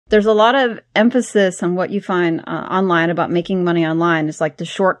there's a lot of emphasis on what you find online about making money online. It's like the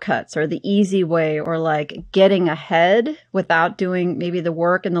shortcuts or the easy way, or like getting ahead without doing maybe the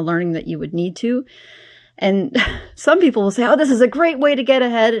work and the learning that you would need to. And some people will say, oh, this is a great way to get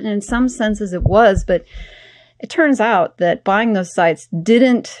ahead. And in some senses it was, but it turns out that buying those sites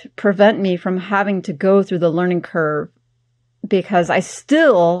didn't prevent me from having to go through the learning curve, because I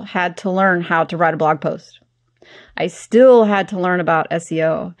still had to learn how to write a blog post. I still had to learn about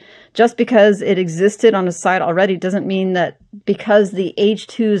SEO. Just because it existed on a site already doesn't mean that because the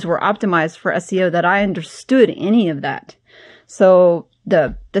H2s were optimized for SEO that I understood any of that. So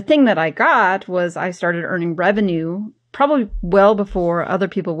the thing that I got was I started earning revenue probably well before other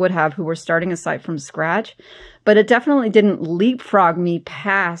people would have who were starting a site from scratch. But it definitely didn't leapfrog me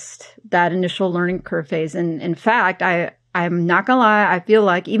past that initial learning curve phase. And in fact, I'm not gonna lie, I feel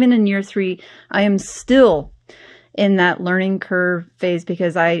like even in year 3, I am still in that learning curve phase,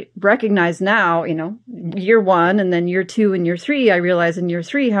 because I recognize now, year 1 and then year 2 and year 3, I realize in year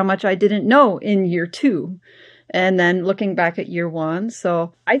 3 how much I didn't know in year 2. And then looking back at year 1.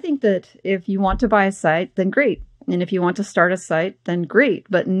 So I think that if you want to buy a site, then great. And if you want to start a site, then great.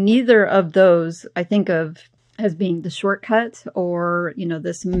 But neither of those I think of as being the shortcut or,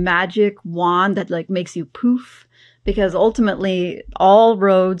 this magic wand that like makes you poof, because ultimately all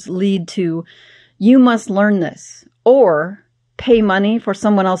roads lead to, you must learn this or pay money for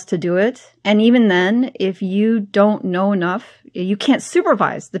someone else to do it. And even then, if you don't know enough, you can't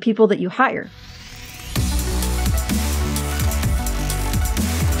supervise the people that you hire.